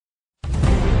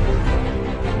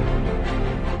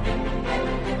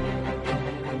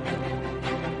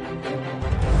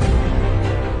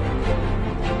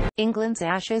England's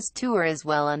Ashes tour is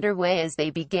well underway as they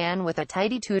began with a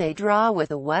tidy two-day draw with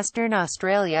the Western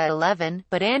Australia 11,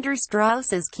 but Andrew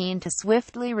Strauss is keen to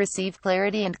swiftly receive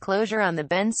clarity and closure on the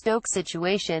Ben Stokes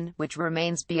situation, which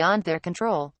remains beyond their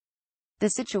control. The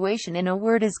situation in a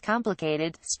word is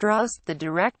complicated, Strauss, the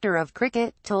director of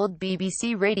cricket, told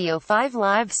BBC Radio 5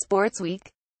 Live Sportsweek.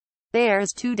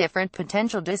 There's two different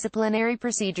potential disciplinary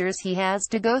procedures he has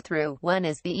to go through. One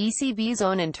is the ECB's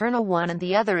own internal one and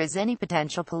the other is any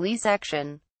potential police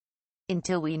action.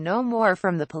 Until we know more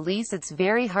from the police, it's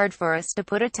very hard for us to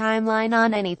put a timeline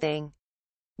on anything.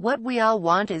 What we all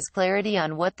want is clarity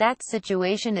on what that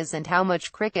situation is and how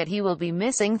much cricket he will be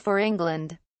missing for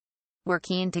England. We're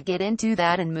keen to get into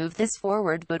that and move this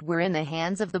forward, but we're in the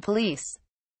hands of the police.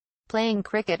 Playing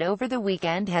cricket over the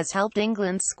weekend has helped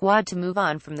England's squad to move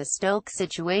on from the Stokes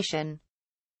situation.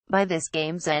 By this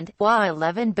game's end, while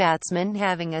 11 batsmen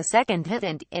having a second hit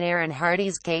and, in Aaron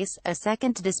Hardy's case, a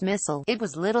second dismissal, it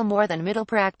was little more than middle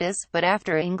practice, but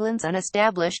after England's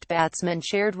unestablished batsmen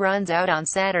shared runs out on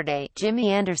Saturday, Jimmy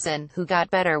Anderson, who got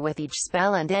better with each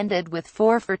spell and ended with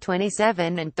 4 for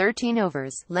 27 and 13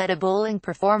 overs, led a bowling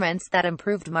performance that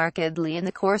improved markedly in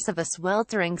the course of a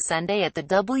sweltering Sunday at the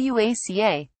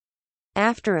WACA.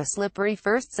 After a slippery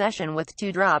first session with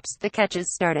 2 drops, the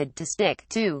catches started to stick,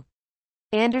 too.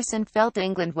 Anderson felt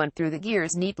England went through the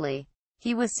gears neatly.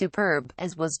 He was superb,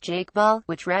 as was Jake Ball,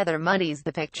 which rather muddies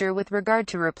the picture with regard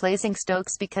to replacing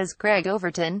Stokes because Craig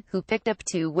Overton, who picked up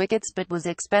 2 wickets but was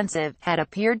expensive, had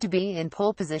appeared to be in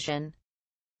pole position.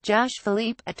 Josh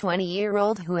Philippe, a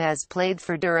 20-year-old who has played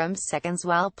for Durham's Seconds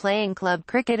while playing club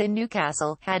cricket in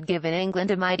Newcastle, had given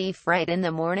England a mighty fright in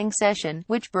the morning session,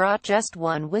 which brought just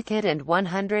 1 wicket and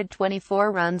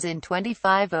 124 runs in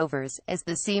 25 overs, as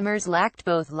the seamers lacked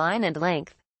both line and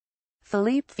length.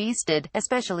 Philippe feasted,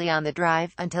 especially on the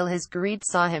drive, until his greed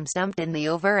saw him stumped in the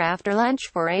over after lunch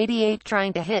for 88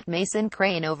 trying to hit Mason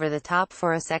Crane over the top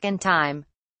for a second time.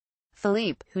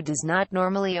 Philippe, who does not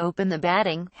normally open the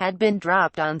batting, had been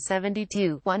dropped on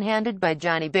 72, one-handed by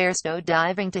Johnny Bairstow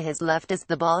diving to his left as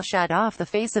the ball shot off the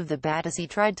face of the bat as he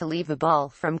tried to leave a ball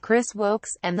from Chris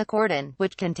Wokes, and the cordon,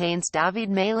 which contains David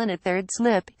Malin a third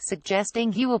slip,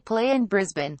 suggesting he will play in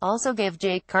Brisbane, also gave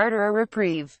Jake Carter a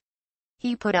reprieve.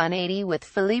 He put on 80 with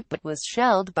Philippe but was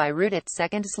shelled by Root at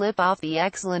second slip off the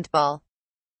excellent ball.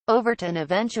 Overton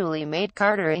eventually made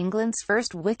Carter England's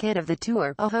first wicket of the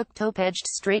tour, a hook toe edged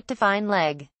straight to fine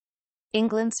leg.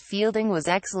 England's fielding was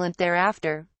excellent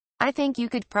thereafter. I think you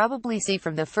could probably see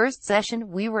from the first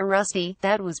session we were rusty,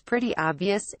 that was pretty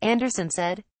obvious, Anderson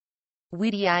said. We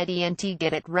didn't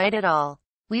get it right at all.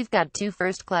 We've got 2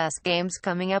 first-class games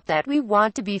coming up that we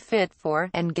want to be fit for,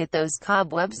 and get those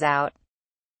cobwebs out.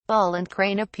 Ball and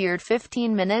Crane appeared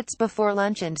 15 minutes before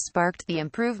lunch and sparked the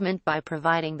improvement by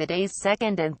providing the day's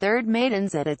second and third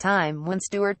maidens at a time when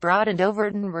Stewart, Broad and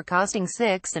Overton were costing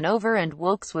 6 an over and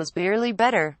Wokes was barely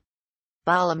better.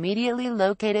 Ball immediately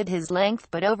located his length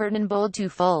but Overton bowled too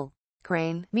full.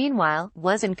 Crane, meanwhile,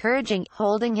 was encouraging,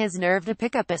 holding his nerve to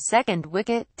pick up a second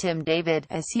wicket, Tim David,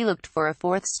 as he looked for a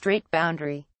 4th straight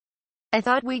boundary. I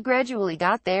thought we gradually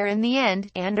got there in the end,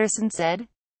 Anderson said.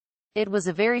 It was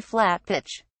a very flat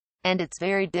pitch. And it's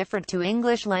very different to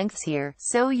English lengths here,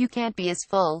 so you can't be as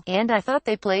full, and I thought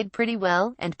they played pretty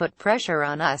well, and put pressure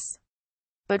on us.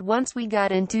 But once we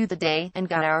got into the day, and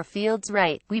got our fields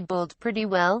right, we bowled pretty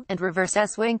well, and reverse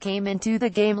swing came into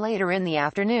the game later in the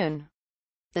afternoon.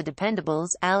 The dependables,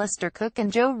 Alistair Cook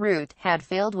and Joe Root, had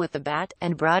failed with the bat,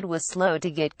 and Broad was slow to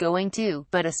get going too,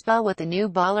 but a spell with the new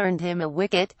ball earned him a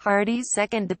wicket. Hardy's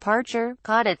second departure,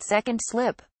 caught at second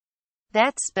slip.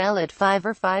 That spell at 5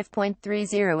 or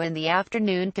 5.30 in the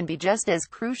afternoon can be just as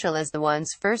crucial as the ones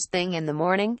first thing in the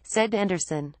morning, said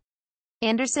Anderson.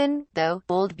 Anderson, though,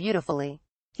 bowled beautifully.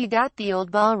 He got the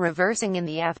old ball reversing in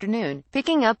the afternoon,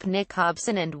 picking up Nick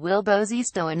Hobson and Will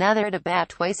Bosisto another to bat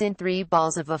twice in 3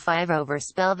 balls of a 5-over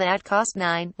spell that cost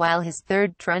 9, while his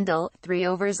third trundle, 3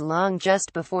 overs long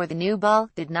just before the new ball,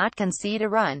 did not concede a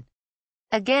run.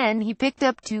 Again he picked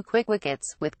up 2 quick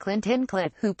wickets, with Clint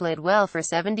Hincliffe, who played well for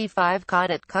 75, caught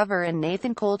at cover and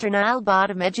Nathan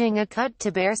Coulter-Nile-Bottom edging a cut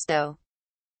to Bairstow.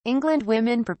 England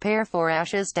women prepare for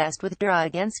Ashes Test with draw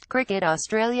against Cricket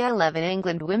Australia 11.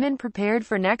 England women prepared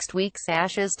for next week's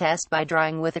Ashes Test by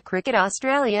drawing with a Cricket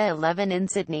Australia 11 in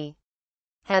Sydney.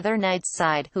 Heather Knight's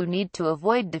side, who need to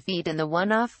avoid defeat in the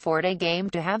one-off 4-day game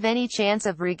to have any chance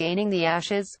of regaining the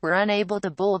Ashes, were unable to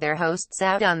bowl their hosts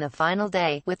out on the final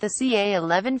day, with the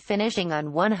CA-11 finishing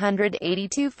on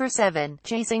 182 for 7,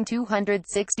 chasing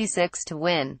 266 to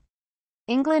win.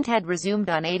 England had resumed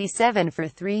on 87 for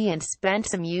 3 and spent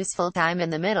some useful time in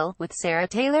the middle, with Sarah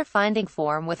Taylor finding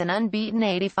form with an unbeaten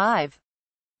 85.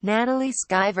 Natalie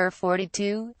Skyver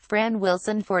 42, Fran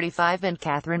Wilson 45 and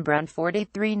Catherine Brown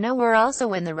 43 were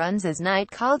also in the runs as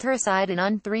Knight called her side in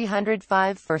on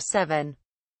 305 for 7.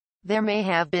 There may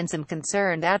have been some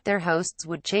concern that their hosts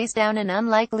would chase down an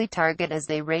unlikely target as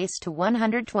they raced to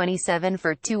 127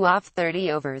 for 2 off 30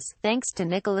 overs, thanks to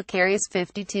Nicola Carey's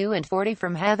 52 and 40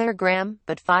 from Heather Graham,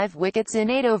 but 5 wickets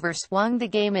in 8 overs swung the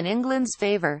game in England's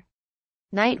favour.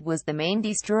 Knight was the main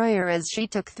destroyer as she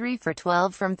took 3 for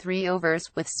 12 from 3 overs,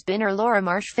 with spinner Laura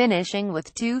Marsh finishing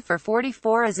with 2 for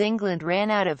 44 as England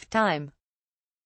ran out of time.